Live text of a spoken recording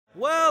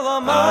Well,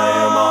 I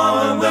am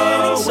on the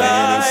winning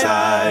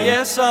side.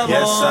 Yes, I'm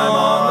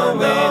on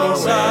the winning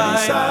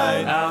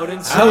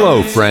side.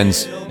 Hello,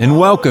 friends, and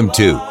welcome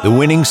to the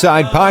Winning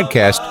Side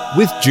Podcast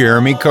with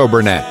Jeremy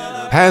Coburnett,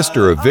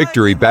 pastor of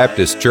Victory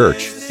Baptist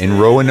Church in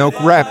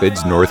Roanoke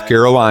Rapids, North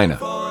Carolina.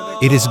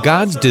 It is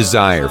God's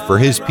desire for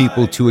His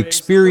people to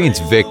experience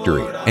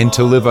victory and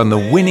to live on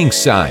the winning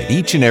side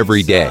each and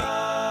every day.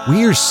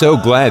 We are so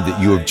glad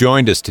that you have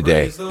joined us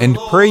today and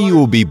pray you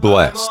will be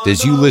blessed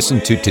as you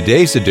listen to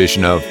today's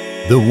edition of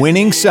The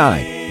Winning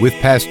Side with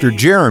Pastor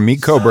Jeremy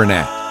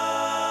Coburnett.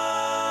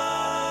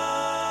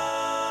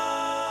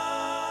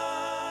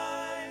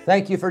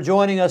 Thank you for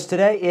joining us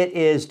today. It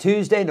is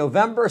Tuesday,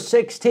 November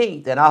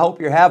 16th, and I hope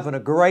you're having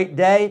a great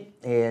day.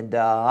 And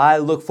I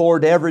look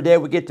forward to every day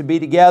we get to be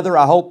together.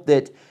 I hope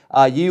that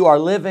you are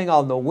living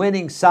on the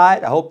winning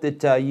side. I hope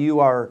that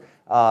you are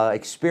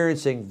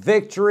experiencing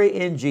victory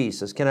in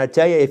Jesus. Can I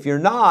tell you, if you're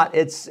not,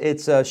 it's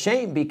a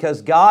shame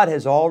because God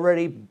has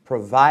already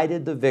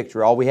provided the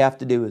victory. All we have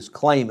to do is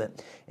claim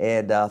it.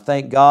 And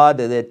thank God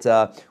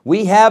that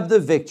we have the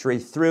victory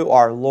through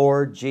our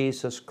Lord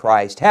Jesus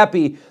Christ.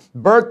 Happy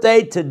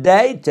birthday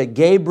today to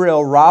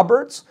Gabriel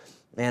Roberts,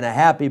 and a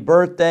happy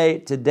birthday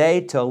today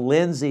to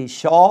Lindsay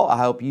Shaw. I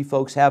hope you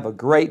folks have a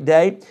great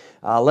day.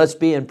 Let's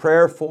be in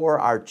prayer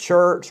for our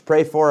church,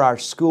 pray for our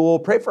school,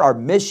 pray for our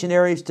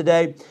missionaries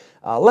today.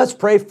 Let's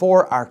pray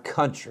for our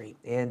country.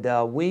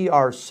 And we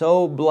are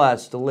so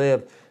blessed to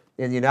live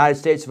in the United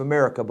States of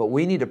America, but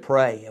we need to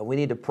pray. And we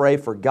need to pray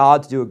for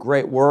God to do a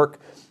great work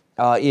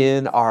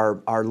in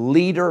our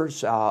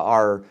leaders,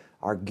 our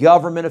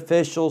government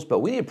officials, but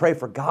we need to pray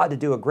for God to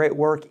do a great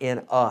work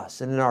in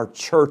us and in our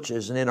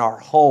churches and in our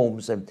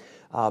homes. And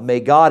may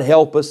God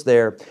help us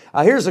there.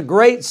 Here's a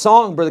great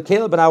song. Brother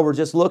Caleb and I were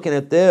just looking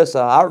at this.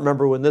 I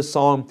remember when this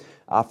song,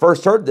 I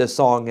first heard this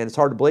song, and it's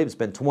hard to believe it's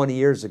been 20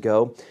 years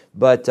ago,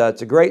 but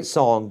it's a great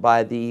song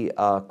by the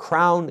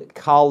Crown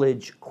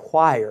College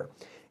Choir.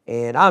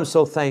 And I'm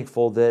so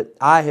thankful that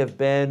I have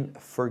been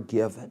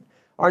forgiven.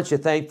 Aren't you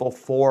thankful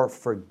for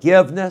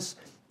forgiveness?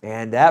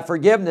 And that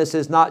forgiveness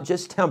is not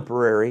just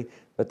temporary,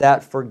 but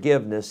that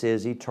forgiveness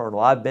is eternal.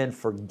 I've been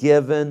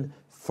forgiven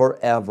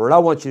forever. And I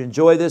want you to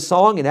enjoy this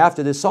song. And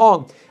after this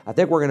song, I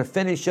think we're going to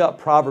finish up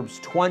Proverbs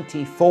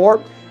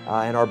 24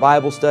 and our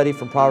Bible study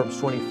from Proverbs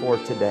 24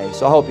 today.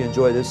 So I hope you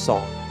enjoy this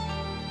song.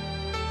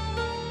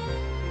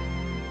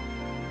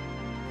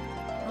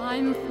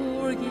 I'm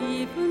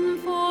forgiven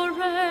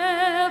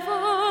forever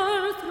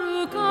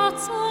through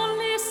God's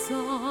only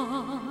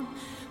Son.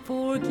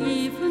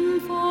 Forgiven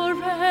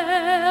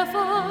forever,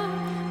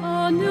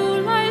 a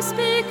new life's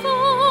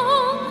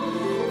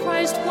begun.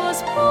 Christ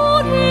was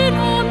born in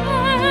a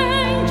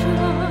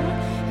manger.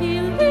 He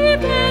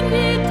lived and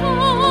He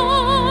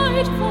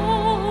died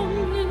for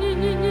me.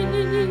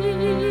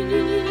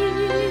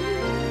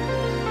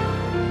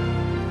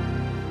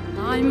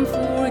 I'm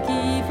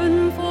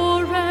forgiven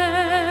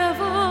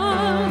forever.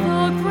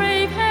 The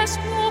grave has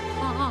no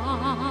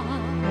power.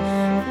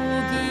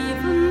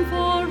 Forgiven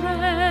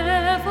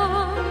forever.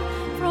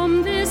 From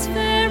this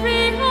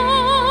very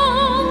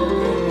hour,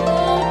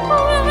 oh,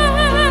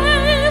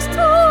 praise to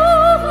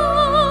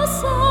the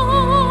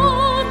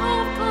Son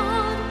of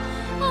God,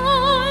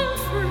 I'm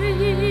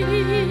free.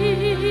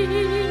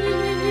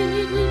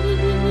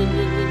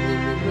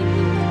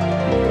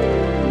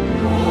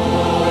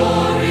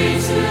 Glory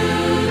to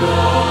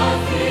the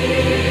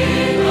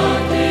King of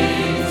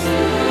Kings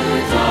who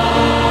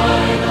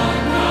died on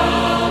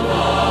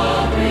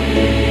Calvary.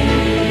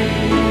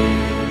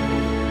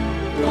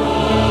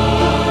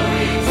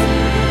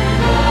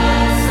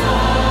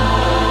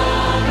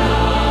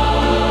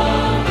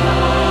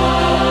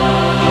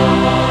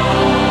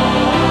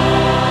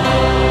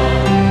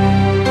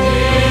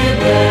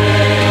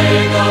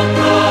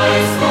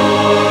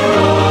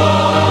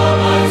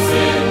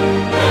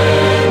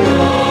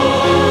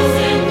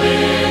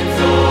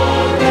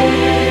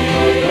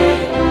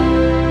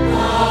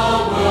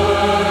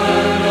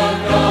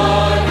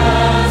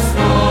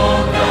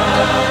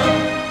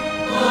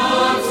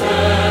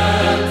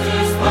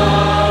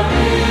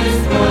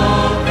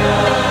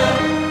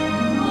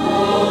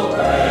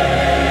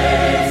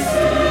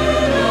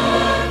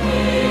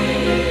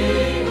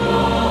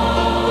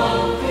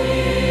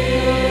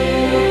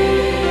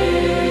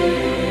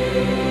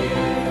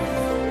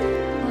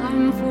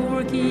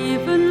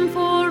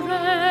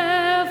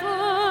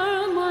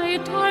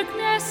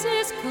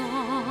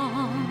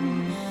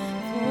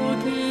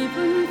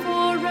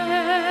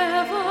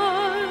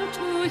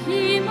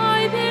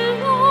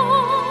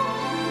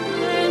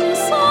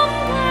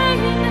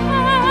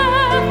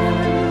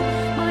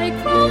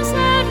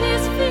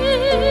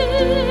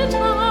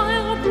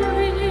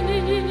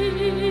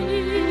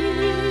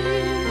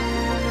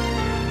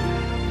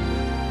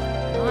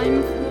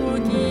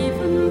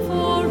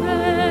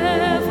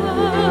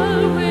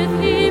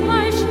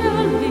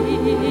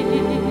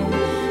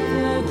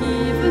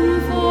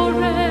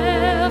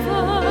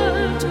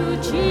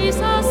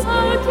 Jesus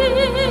our King.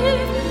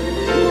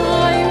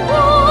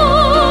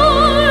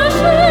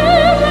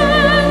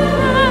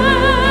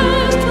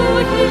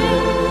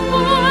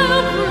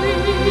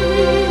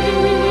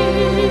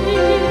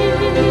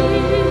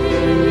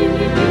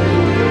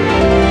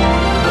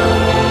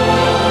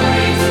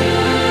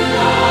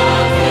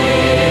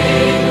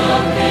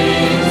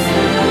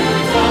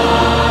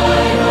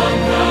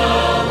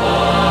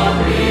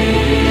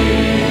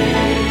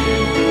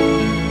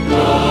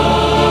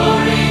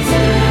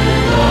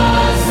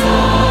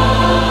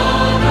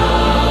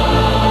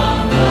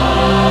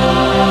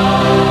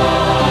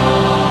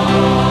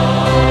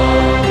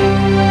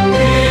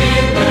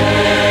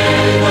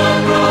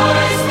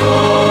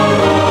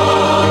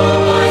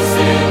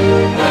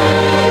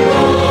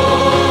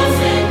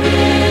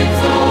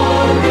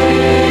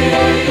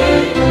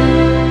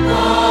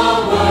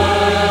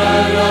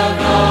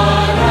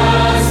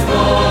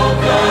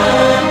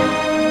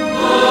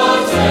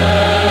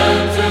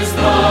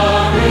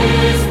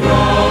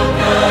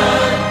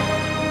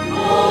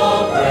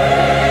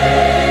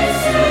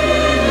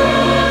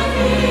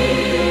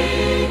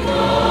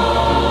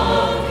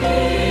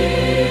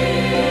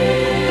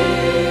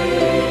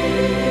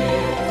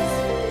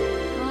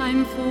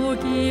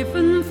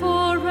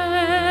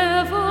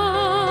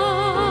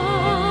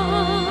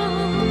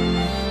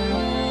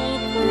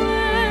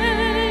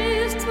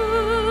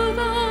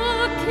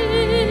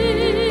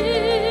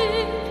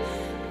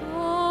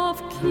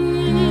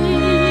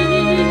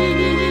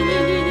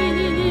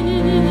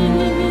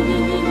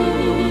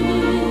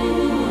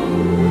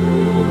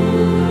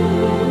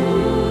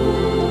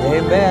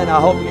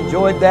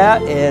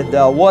 that, and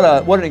what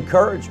an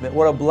encouragement,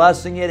 what a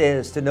blessing it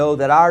is to know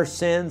that our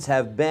sins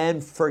have been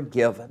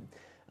forgiven.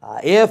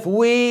 If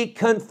we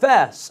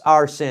confess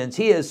our sins,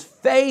 He is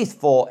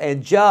faithful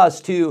and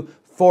just to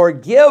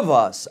forgive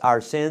us our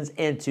sins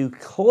and to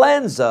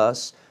cleanse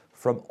us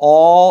from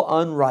all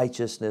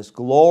unrighteousness.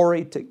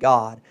 Glory to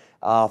God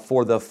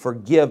for the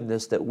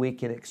forgiveness that we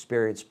can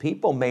experience.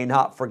 People may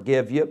not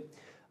forgive you.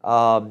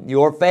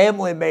 Your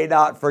family may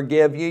not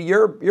forgive you.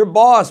 Your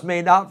boss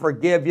may not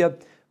forgive you.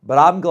 But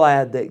I'm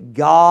glad that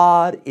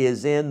God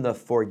is in the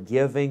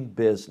forgiving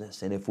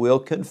business. And if we'll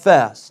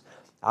confess,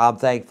 I'm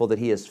thankful that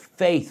He is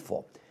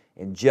faithful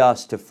and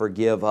just to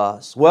forgive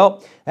us.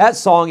 Well, that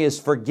song is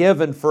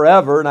Forgiven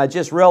Forever. And I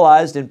just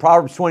realized in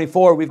Proverbs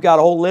 24, we've got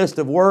a whole list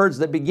of words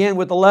that begin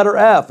with the letter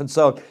F. And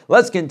so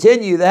let's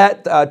continue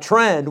that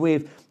trend.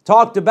 We've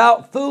talked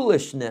about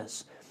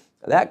foolishness.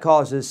 That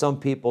causes some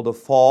people to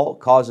fall,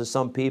 causes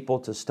some people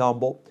to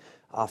stumble.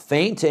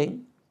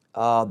 Fainting.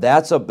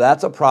 That's a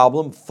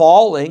problem.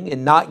 Falling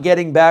and not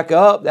getting back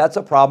up, that's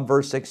a problem,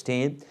 verse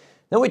 16.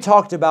 Then we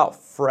talked about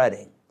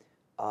fretting,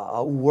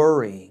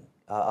 worrying,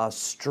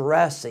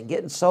 stressing,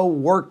 getting so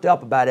worked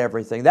up about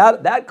everything.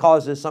 That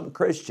causes some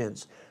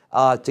Christians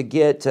to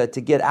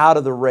get out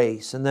of the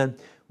race. And then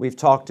we've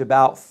talked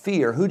about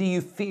fear. Who do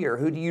you fear?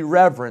 Who do you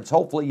reverence?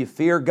 Hopefully you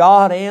fear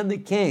God and the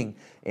King,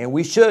 and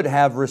we should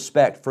have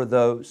respect for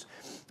those.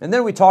 And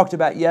then we talked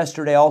about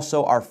yesterday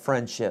also our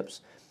friendships.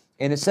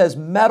 And it says,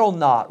 meddle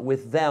not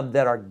with them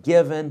that are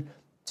given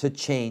to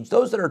change.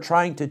 Those that are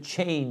trying to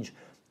change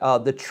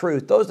the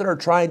truth. Those that are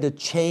trying to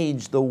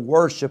change the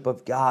worship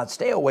of God.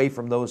 Stay away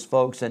from those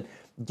folks and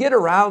get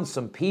around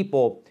some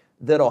people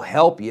that'll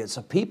help you.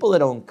 Some people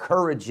that'll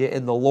encourage you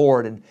in the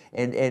Lord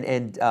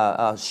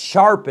and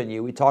sharpen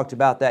you. We talked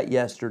about that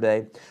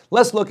yesterday.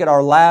 Let's look at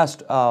our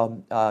last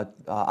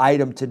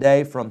item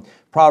today from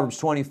Proverbs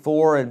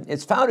 24. And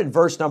it's found in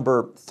verse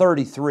number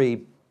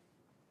 33.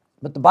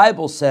 But the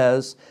Bible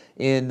says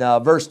in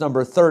verse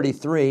number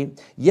 33,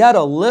 yet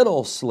a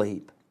little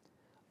sleep,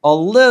 a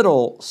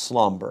little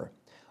slumber,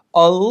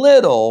 a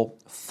little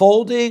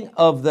folding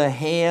of the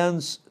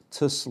hands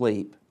to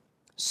sleep,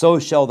 so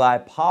shall thy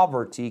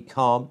poverty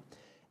come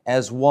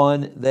as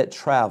one that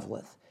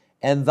traveleth,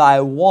 and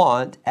thy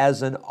want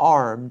as an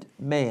armed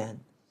man.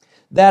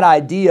 That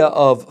idea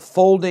of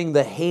folding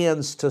the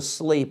hands to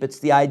sleep, it's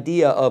the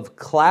idea of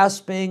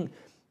clasping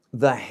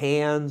the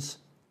hands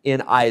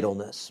in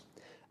idleness.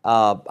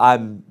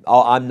 I'm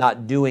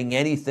not doing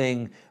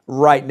anything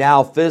right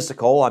now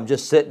physical. I'm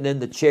just sitting in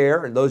the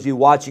chair. And those of you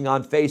watching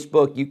on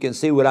Facebook, you can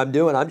see what I'm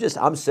doing.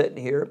 I'm sitting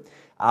here.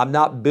 I'm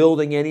not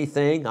building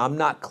anything. I'm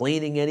not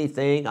cleaning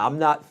anything. I'm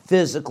not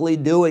physically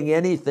doing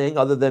anything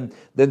other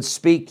than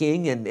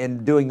speaking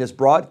and doing this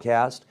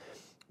broadcast.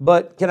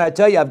 But can I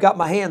tell you, I've got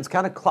my hands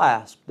kind of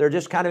clasped. They're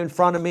just kind of in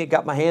front of me.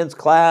 Got my hands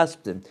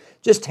clasped and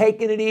just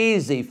taking it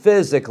easy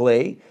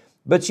physically.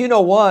 But you know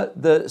what?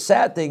 The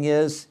sad thing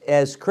is,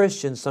 as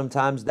Christians,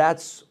 sometimes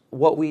that's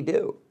what we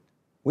do.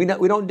 We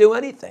don't do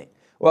anything.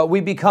 Well,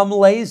 we become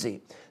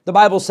lazy. The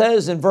Bible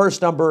says in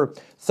verse number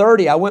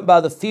 30, I went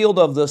by the field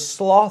of the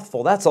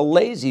slothful. That's a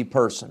lazy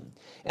person.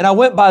 And I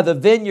went by the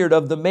vineyard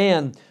of the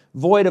man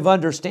void of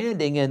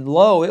understanding, and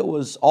lo, it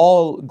was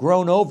all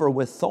grown over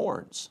with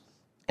thorns.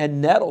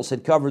 And nettles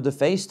had covered the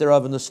face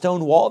thereof, and the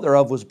stone wall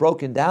thereof was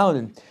broken down.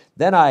 And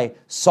then I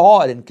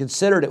saw it and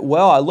considered it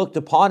well. I looked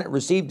upon it,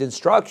 received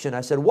instruction.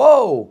 I said,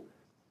 whoa,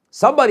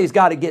 somebody's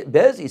got to get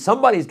busy.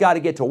 Somebody's got to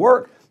get to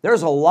work.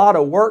 There's a lot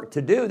of work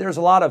to do. There's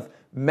a lot of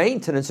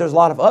maintenance. There's a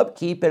lot of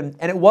upkeep, and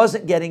it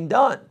wasn't getting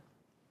done.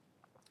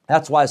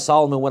 That's why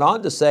Solomon went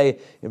on to say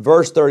in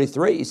verse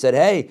 33, he said,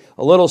 hey,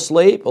 a little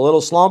sleep, a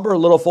little slumber, a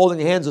little folding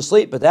the hands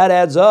asleep, but that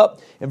adds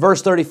up. In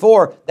verse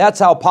 34, that's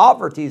how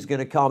poverty is going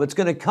to come. It's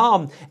going to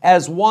come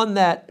as one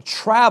that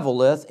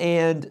traveleth,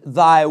 and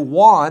thy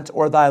want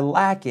or thy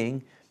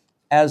lacking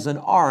as an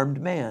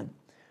armed man.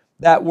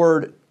 That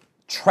word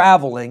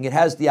traveling, it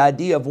has the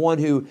idea of one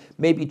who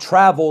maybe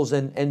travels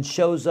and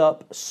shows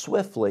up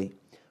swiftly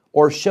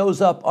or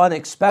shows up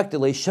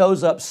unexpectedly,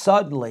 shows up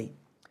suddenly.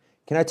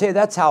 Can I tell you,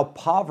 that's how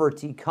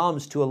poverty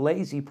comes to a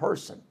lazy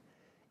person.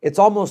 It's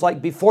almost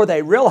like before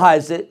they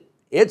realize it,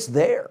 it's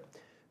there.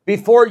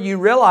 Before you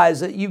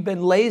realize it, you've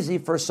been lazy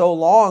for so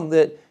long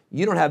that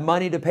you don't have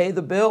money to pay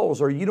the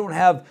bills, or you don't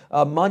have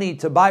money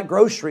to buy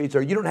groceries,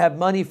 or you don't have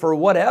money for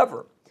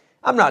whatever.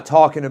 I'm not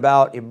talking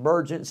about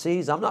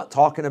emergencies. I'm not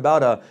talking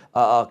about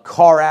a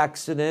car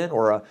accident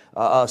or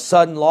a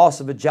sudden loss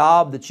of a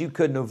job that you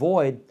couldn't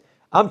avoid.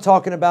 I'm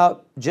talking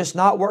about just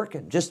not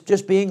working,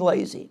 just being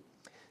lazy.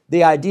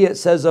 The idea, it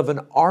says, of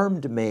an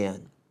armed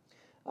man.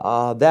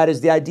 That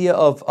is the idea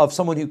of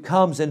someone who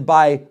comes and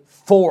by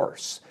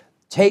force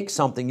takes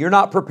something. You're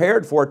not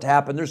prepared for it to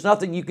happen. There's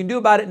nothing you can do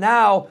about it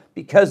now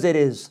because it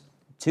is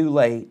too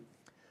late.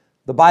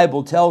 The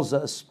Bible tells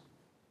us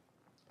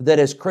that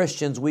as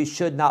Christians, we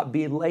should not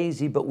be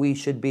lazy, but we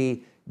should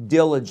be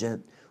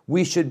diligent.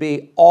 We should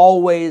be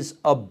always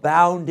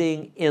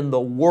abounding in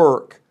the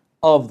work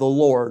of the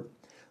Lord.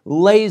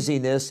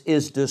 Laziness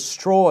is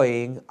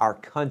destroying our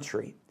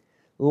country.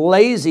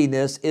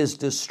 Laziness is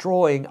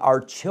destroying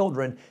our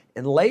children,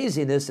 and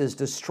laziness is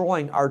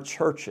destroying our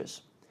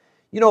churches.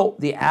 You know,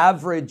 the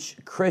average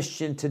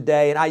Christian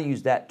today, and I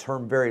use that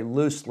term very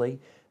loosely,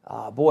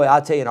 boy,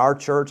 I tell you, in our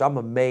church, I'm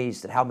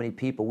amazed at how many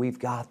people we've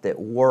got that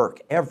work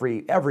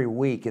every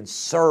week and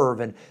serve,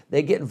 and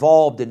they get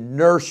involved in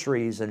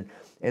nurseries and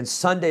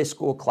Sunday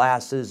school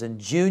classes and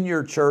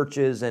junior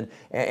churches and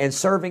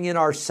serving in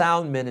our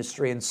sound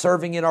ministry and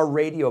serving in our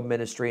radio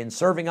ministry and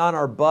serving on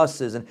our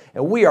buses. And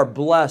we are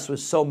blessed with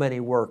so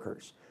many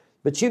workers.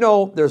 But you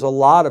know, there's a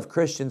lot of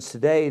Christians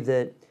today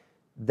that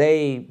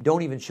they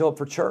don't even show up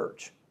for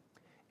church.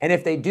 And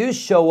if they do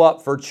show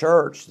up for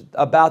church,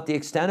 about the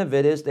extent of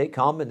it is they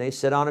come and they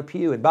sit on a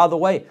pew. And by the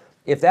way,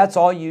 if that's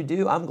all you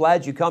do, I'm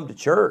glad you come to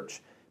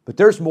church. But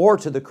there's more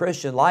to the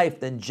Christian life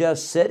than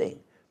just sitting.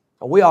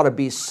 We ought to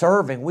be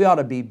serving. We ought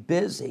to be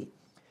busy.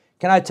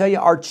 Can I tell you,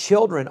 our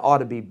children ought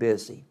to be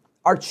busy.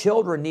 Our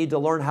children need to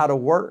learn how to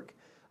work.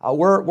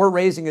 We're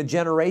raising a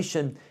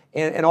generation,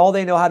 and all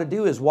they know how to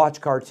do is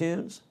watch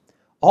cartoons.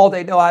 All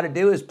they know how to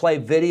do is play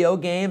video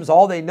games.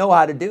 All they know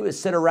how to do is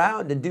sit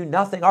around and do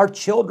nothing. Our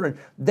children,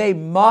 they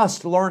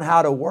must learn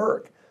how to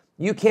work.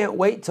 You can't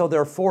wait till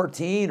they're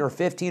 14 or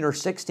 15 or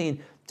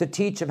 16 to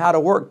teach them how to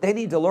work. They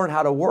need to learn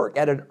how to work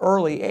at an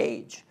early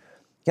age.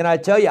 Can I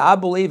tell you, I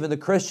believe in the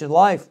Christian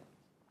life.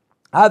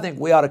 I think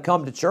we ought to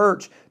come to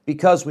church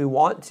because we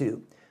want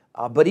to.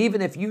 But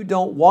even if you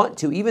don't want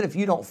to, even if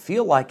you don't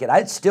feel like it,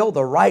 it's still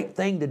the right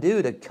thing to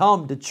do to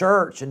come to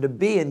church and to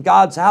be in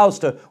God's house,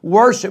 to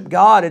worship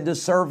God and to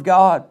serve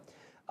God.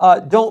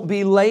 Don't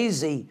be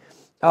lazy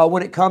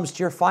when it comes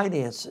to your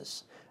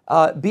finances.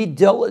 Be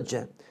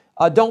diligent.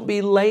 Don't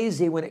be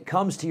lazy when it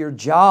comes to your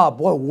job.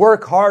 Boy,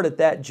 work hard at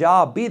that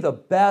job. Be the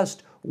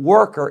best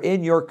worker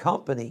in your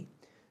company.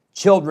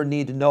 Children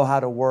need to know how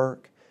to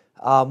work.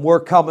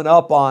 We're coming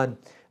up on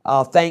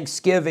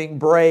Thanksgiving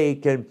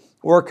break, and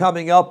we're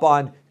coming up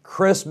on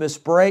Christmas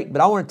break.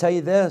 But I want to tell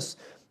you this,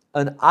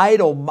 an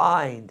idle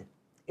mind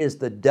is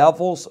the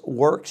devil's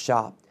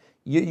workshop.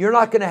 You're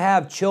not going to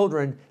have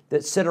children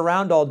that sit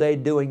around all day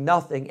doing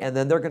nothing, and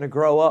then they're going to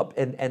grow up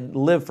and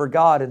live for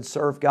God and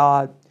serve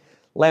God.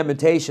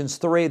 Lamentations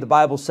 3, the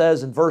Bible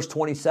says in verse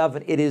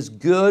 27, it is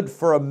good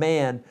for a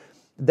man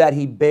that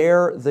he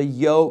bear the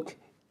yoke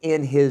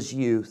in his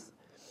youth.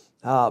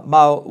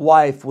 My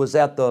wife was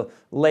at the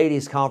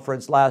ladies'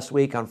 conference last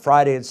week on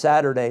Friday and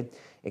Saturday.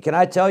 And can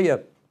I tell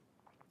you,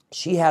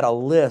 she had a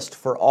list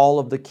for all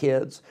of the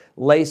kids.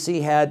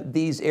 Lacey had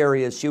these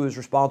areas she was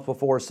responsible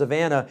for.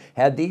 Savannah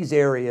had these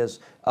areas.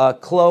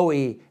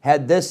 Chloe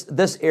had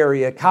this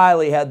area.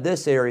 Kylie had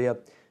this area.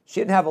 She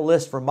didn't have a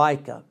list for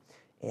Micah.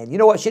 And you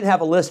know what? She didn't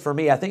have a list for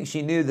me. I think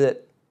she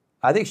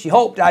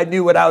hoped I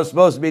knew what I was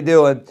supposed to be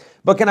doing.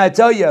 But can I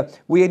tell you,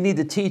 we need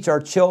to teach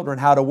our children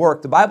how to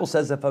work. The Bible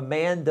says if a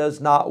man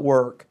does not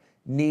work,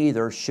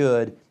 neither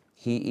should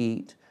he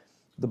eat.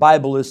 The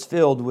Bible is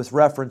filled with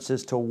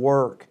references to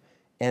work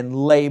and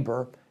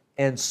labor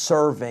and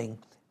serving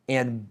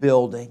and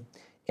building.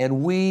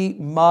 And we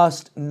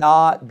must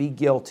not be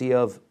guilty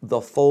of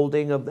the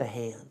folding of the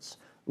hands,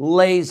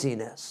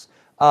 laziness,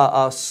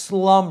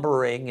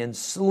 slumbering and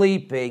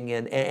sleeping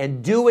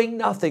and doing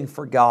nothing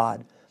for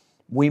God.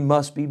 We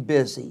must be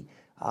busy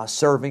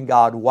serving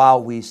God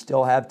while we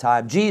still have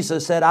time.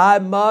 Jesus said, I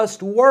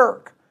must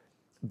work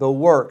the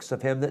works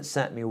of him that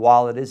sent me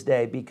while it is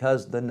day,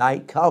 because the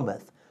night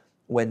cometh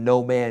when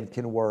no man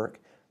can work.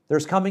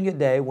 There's coming a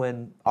day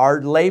when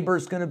our labor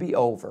is going to be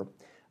over.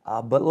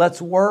 But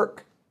let's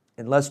work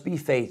and let's be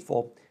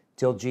faithful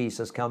till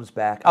Jesus comes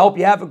back. I hope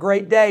you have a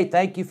great day.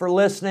 Thank you for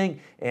listening,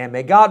 and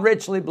may God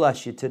richly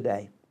bless you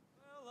today.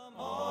 I'm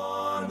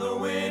on the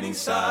winning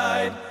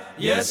side.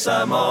 Yes,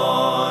 I'm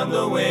on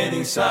the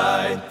winning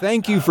side.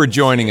 Thank you for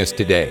joining us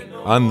today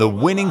on the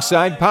Winning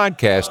Side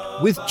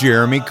Podcast with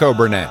Jeremy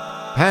Coburnett,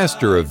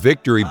 pastor of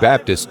Victory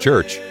Baptist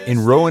Church in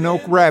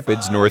Roanoke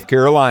Rapids, North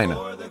Carolina.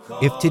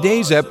 If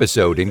today's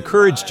episode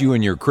encouraged you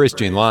in your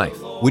Christian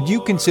life, would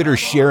you consider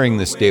sharing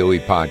this daily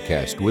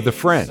podcast with a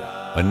friend,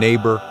 a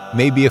neighbor,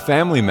 maybe a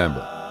family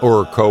member,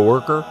 or a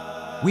coworker?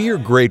 We are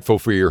grateful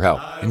for your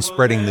help in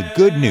spreading the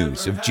good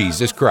news of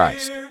Jesus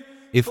Christ.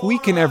 If we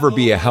can ever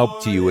be a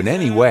help to you in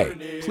any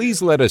way,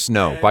 please let us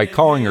know by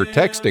calling or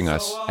texting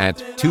us at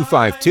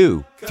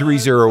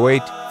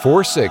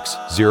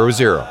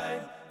 252-308-4600.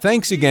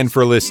 Thanks again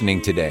for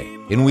listening today,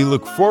 and we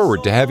look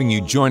forward to having you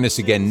join us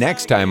again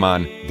next time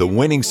on the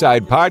Winning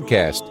Side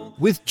Podcast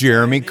with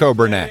Jeremy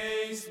Coburnett.